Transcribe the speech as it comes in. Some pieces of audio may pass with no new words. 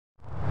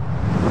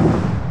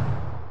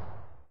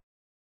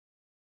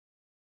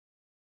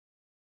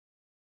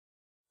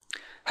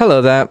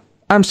Hello there,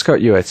 I'm Scott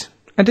Hewitt,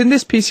 and in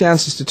this PC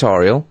Answers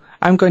tutorial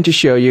I'm going to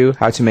show you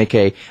how to make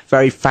a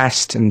very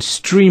fast and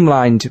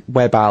streamlined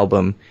web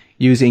album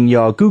using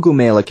your Google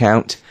Mail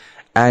account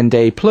and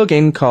a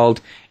plugin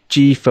called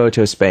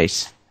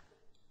GPhotospace.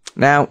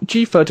 Now,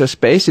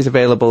 GPhotospace is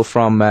available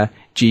from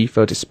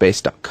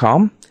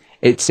GPhotospace.com.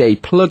 It's a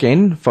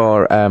plugin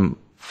for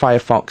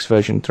Firefox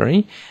version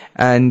 3,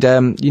 and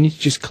you need to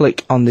just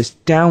click on this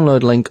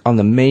download link on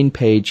the main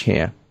page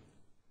here.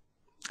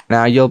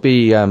 Now, you'll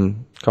be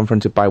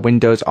confronted by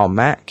Windows or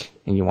Mac,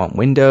 and you want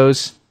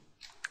Windows,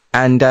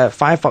 and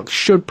Firefox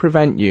should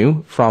prevent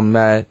you from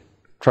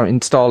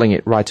installing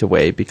it right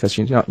away because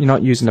you're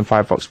not using a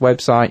Firefox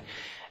website,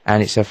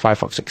 and it's a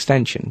Firefox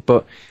extension.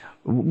 But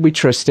we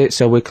trust it,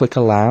 so we'll click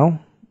Allow,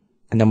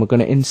 and then we're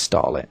going to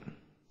install it.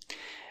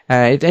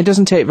 It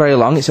doesn't take very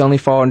long. It's only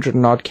 400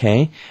 and odd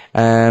K,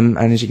 and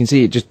as you can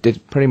see, it just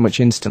did pretty much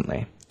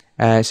instantly.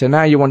 So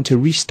now you want to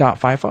restart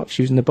Firefox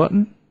using the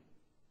button.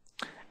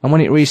 And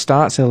when it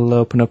restarts, it'll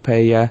open up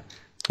a, as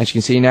you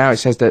can see now, it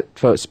says that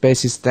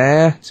Photospace is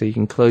there, so you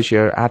can close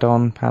your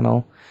add-on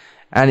panel.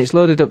 And it's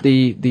loaded up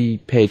the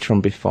page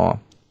from before.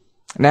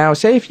 Now,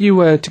 say if you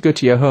were to go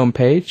to your home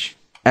page,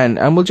 and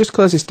we'll just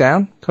close this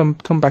down,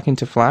 come back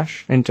into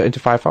Flash, into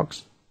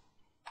Firefox.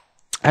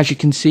 As you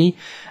can see,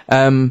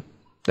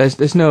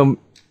 there's no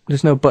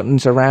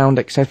buttons around,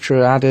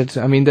 etc. added.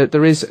 I mean,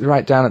 there is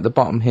right down at the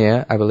bottom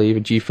here, I believe, a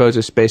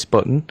GPhotospace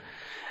button.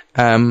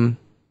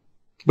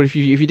 But if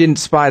you didn't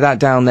spy that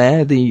down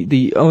there,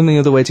 the only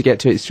other way to get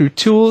to it is through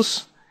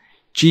Tools,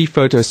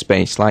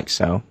 GPhotospace, like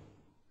so.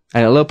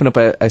 And it'll open up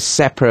a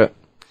separate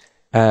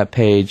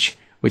page,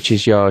 which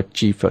is your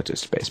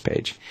GPhotospace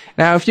page.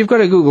 Now, if you've got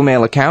a Google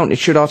Mail account, it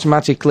should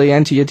automatically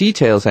enter your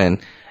details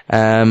in.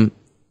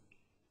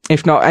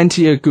 If not,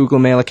 enter your Google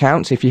Mail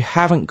account. If you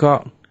haven't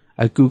got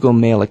a Google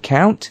Mail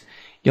account,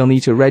 you'll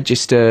need to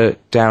register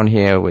down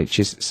here, which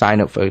is sign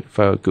up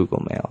for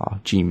Google Mail, or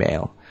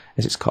Gmail,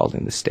 as it's called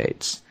in the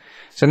States.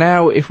 So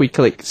now, if we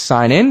click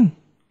Sign In,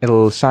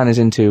 it'll sign us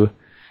into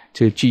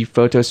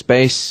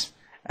GPhotospace.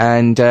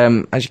 And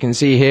as you can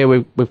see here,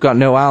 we've got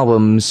no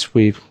albums.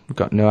 We've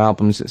got no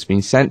albums that's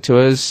been sent to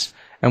us,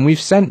 and we've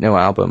sent no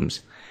albums.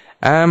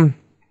 Now,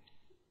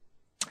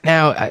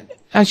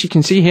 as you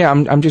can see here,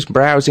 I'm just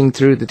browsing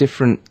through the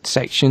different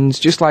sections,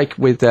 just like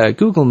with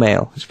Google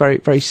Mail. It's very,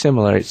 very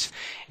similar.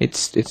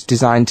 It's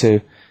designed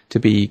to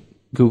be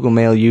Google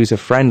Mail user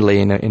friendly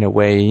in a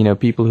way. You know,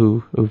 people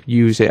who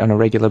use it on a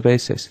regular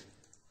basis.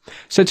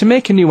 So to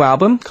make a new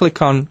album,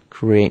 click on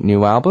Create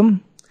New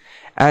Album.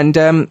 And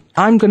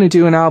I'm going to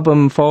do an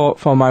album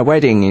for my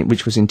wedding,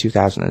 which was in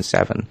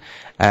 2007.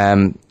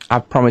 I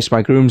promised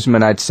my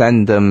groomsmen I'd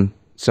send them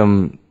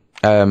some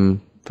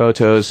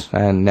photos,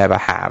 and never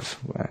have.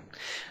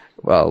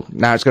 Well,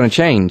 now it's going to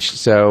change.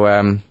 So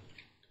I'm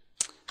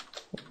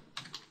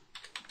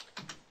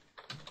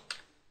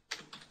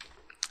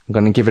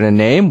going to give it a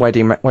name,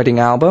 wedding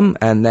album,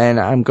 and then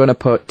I'm going to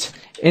put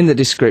in the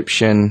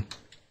description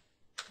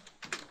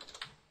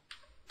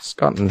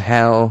Scott and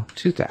Hell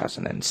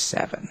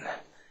 2007.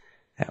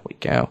 There we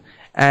go.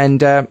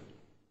 And as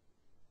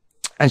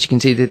you can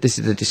see, this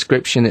is the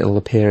description. It'll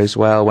appear as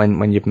well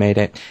when you've made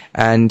it.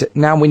 And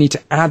now we need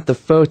to add the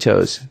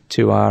photos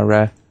to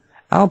our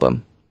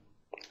album.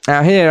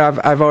 Now here,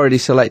 I've already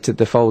selected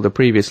the folder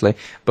previously,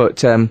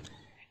 but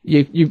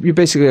you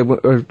basically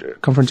are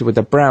confronted with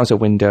the browser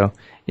window.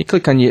 You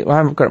click on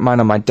well, I've got mine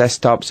on my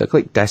desktop, so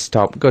click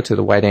Desktop, go to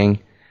the wedding,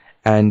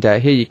 and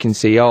here you can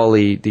see all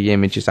the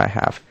images I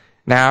have.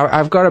 Now,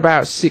 I've got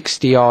about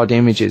 60 odd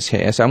images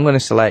here, so I'm going to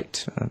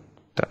select,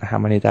 don't know how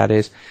many that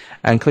is,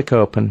 and click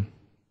Open.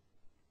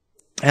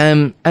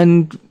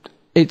 And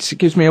it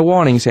gives me a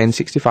warning saying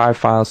 65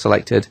 files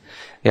selected.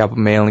 The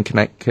album may only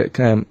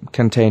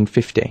contain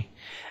 50.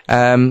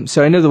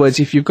 So in other words,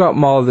 if you've got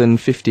more than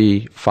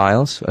 50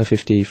 files or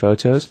 50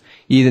 photos,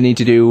 you either need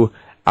to do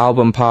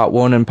album part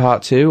 1 and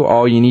part 2,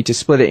 or you need to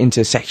split it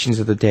into sections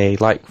of the day.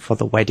 Like for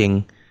the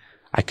wedding,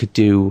 I could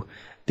do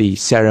the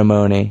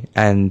ceremony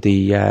and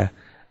the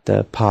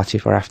party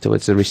for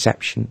afterwards, the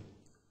reception.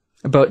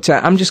 But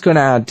I'm just going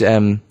to add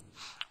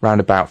around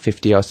about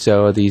 50 or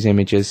so of these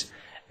images.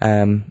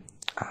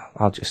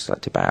 I'll just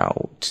select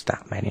about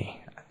that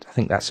many. I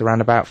think that's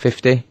around about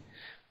 50.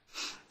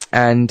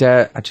 And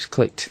I just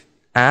clicked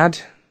Add,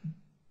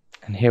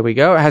 and here we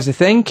go. It has a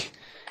think,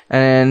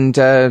 and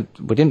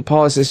we didn't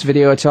pause this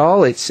video at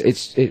all.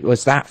 It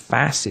was that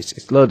fast.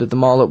 It's loaded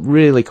them all up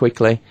really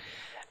quickly,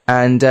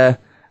 and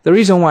the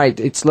reason why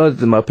it's loaded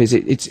them up is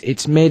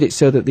it's made it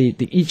so that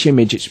each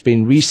image, it's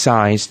been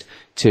resized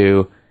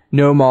to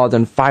no more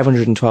than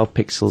 512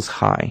 pixels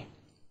high.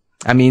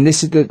 I mean,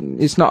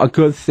 it's not a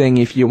good thing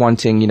if you're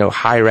wanting,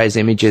 high-res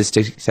images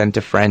to send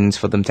to friends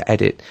for them to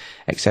edit,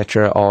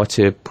 etc., or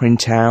to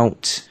print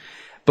out.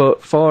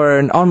 But for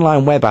an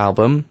online web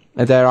album,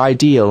 they're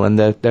ideal, and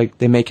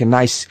they make a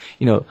nice,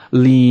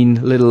 lean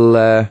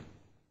little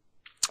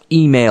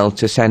email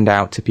to send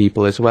out to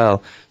people as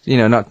well.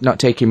 Not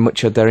taking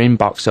much of their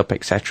inbox up,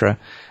 etc.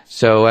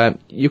 So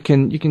you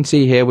can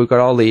see here we've got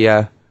all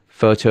the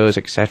photos,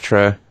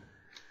 etc.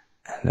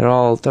 They're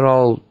all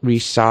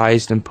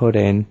resized and put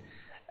in,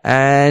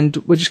 and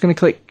we're just going to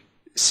click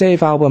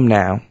Save Album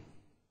Now,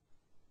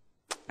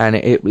 and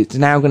it's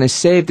now going to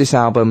save this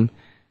album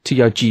to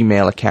your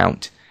Gmail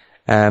account.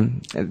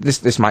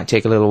 This might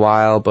take a little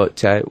while,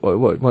 but it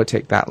won't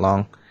take that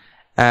long.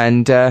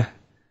 And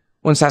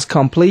once that's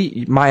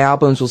complete, My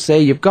Albums will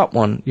say you've got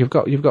one. You've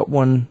got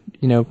one,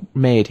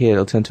 made here.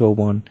 It'll turn to a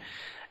 1,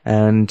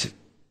 and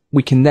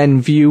we can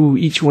then view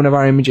each one of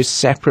our images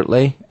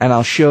separately, and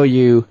I'll show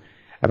you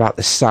about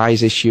the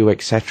size issue,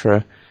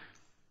 etc.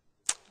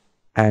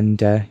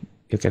 And you'll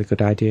get a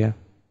good idea.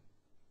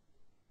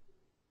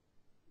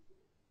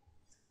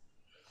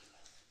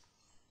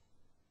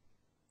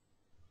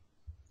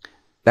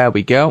 There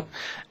we go.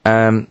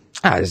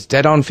 There's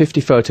dead on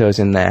 50 photos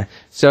in there.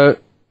 So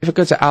if I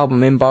go to album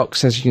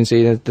inbox, as you can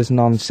see, there's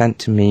none sent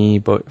to me.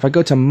 But if I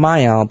go to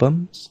my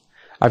albums,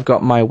 I've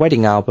got my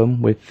wedding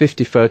album with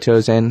 50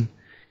 photos in,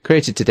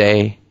 created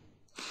today.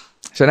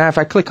 So now if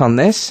I click on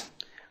this,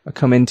 I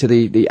come into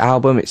the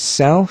album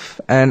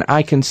itself, and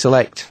I can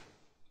select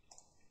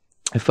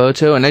a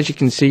photo. And as you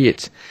can see,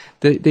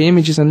 the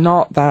images are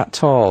not that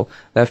tall.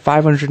 They're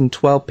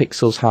 512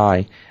 pixels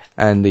high,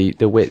 and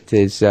the width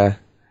is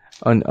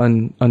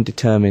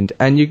undetermined.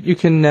 And you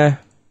can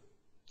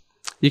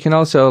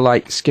also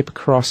like skip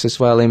across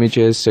as well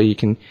images, so you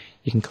can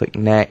click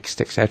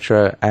next,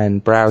 etc.,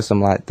 and browse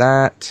them like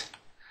that.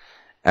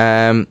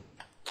 And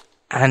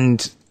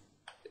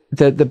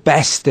the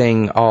best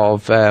thing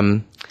of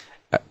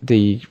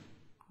the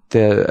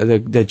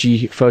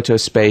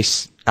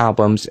GPhotospace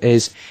albums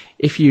is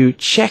if you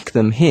check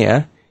them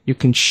here, you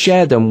can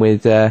share them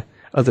with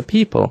other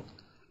people.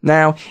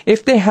 Now,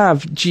 if they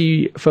have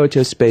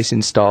GPhotospace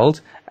installed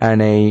and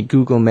a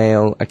Google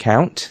Mail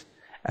account,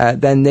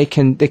 then they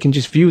can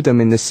just view them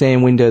in the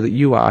same window that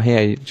you are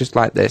here, just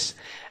like this.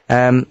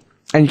 And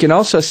you can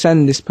also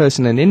send this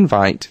person an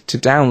invite to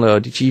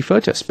download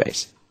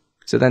GPhotospace,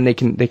 so then they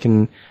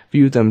can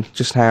view them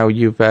just how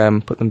you've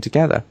put them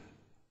together.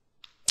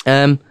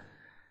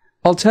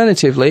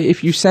 Alternatively,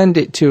 if you send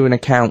it to an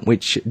account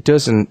which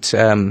doesn't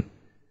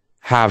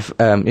have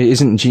it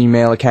isn't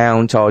Gmail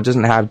account or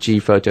doesn't have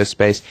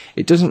GPhotospace,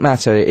 it doesn't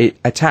matter. It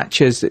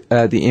attaches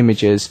the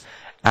images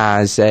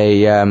as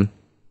it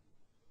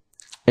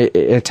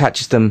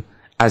attaches them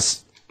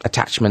as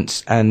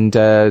attachments, and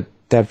they're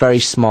very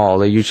small.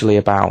 They're usually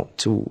about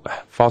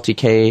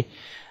 40K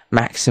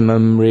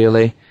maximum,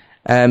 really.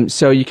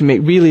 So you can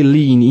make really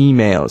lean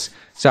emails.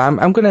 So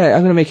I'm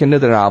gonna make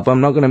another album.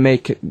 I'm not gonna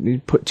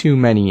put too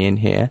many in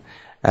here.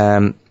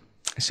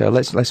 So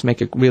let's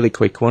make a really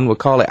quick one. We'll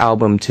call it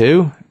album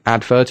 2.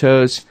 Add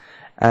photos,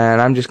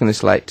 and I'm just gonna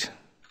select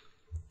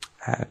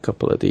a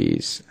couple of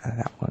these.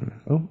 That one.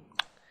 Oh.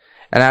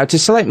 And now to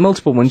select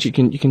multiple ones, you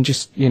can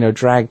just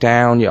drag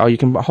down, or you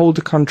can hold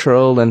the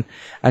control and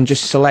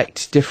just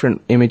select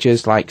different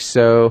images like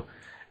so,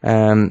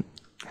 and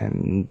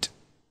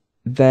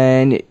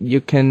then you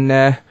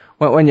can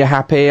when you're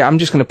happy, I'm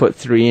just going to put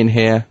 3 in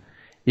here.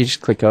 You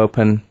just click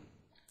open,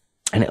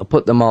 and it'll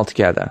put them all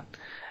together.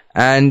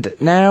 And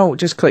now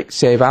just click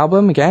Save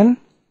Album again,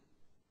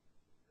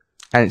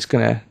 and it's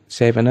going to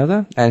save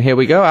another. And here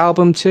we go,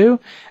 album 2.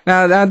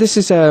 Now this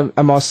is a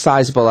more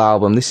sizable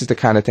album. This is the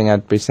kind of thing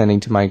I'd be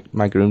sending to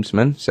my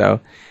groomsmen. So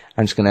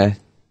I'm just going to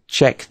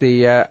check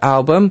the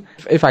album.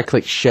 If I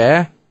click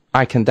Share,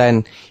 I can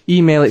then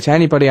email it to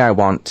anybody I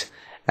want.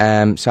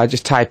 So I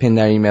just type in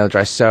their email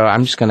address. So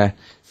I'm just going to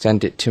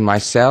send it to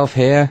myself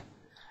here,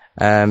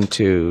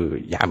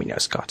 to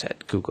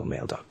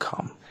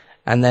yaminoscott@googlemail.com.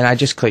 And then I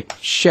just click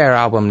Share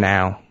Album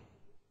Now.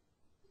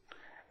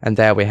 And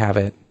there we have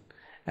it.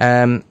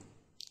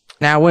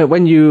 Now,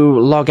 when you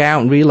log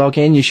out and re-log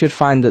in, you should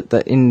find that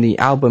in the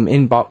album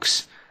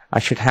inbox, I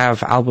should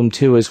have album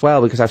 2 as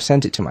well, because I've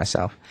sent it to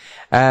myself.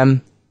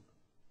 And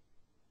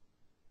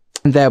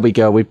there we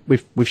go.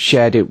 We've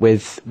shared it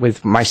with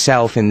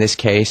myself in this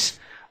case.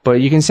 But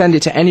you can send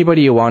it to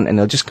anybody you want, and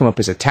they'll just come up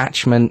as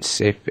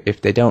attachments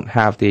if they don't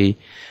have the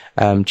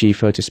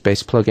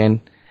GPhotospace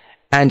plugin.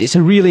 And it's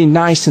a really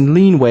nice and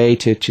lean way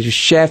to just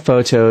share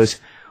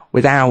photos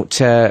without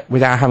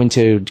having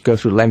to go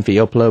through lengthy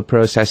upload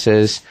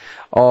processes,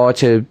 or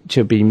to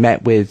be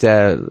met with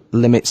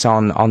limits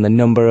on the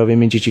number of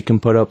images you can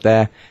put up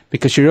there,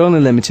 because you're only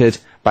limited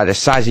by the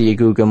size of your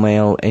Google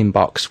Mail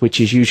inbox, which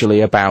is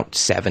usually about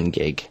 7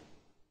 gig.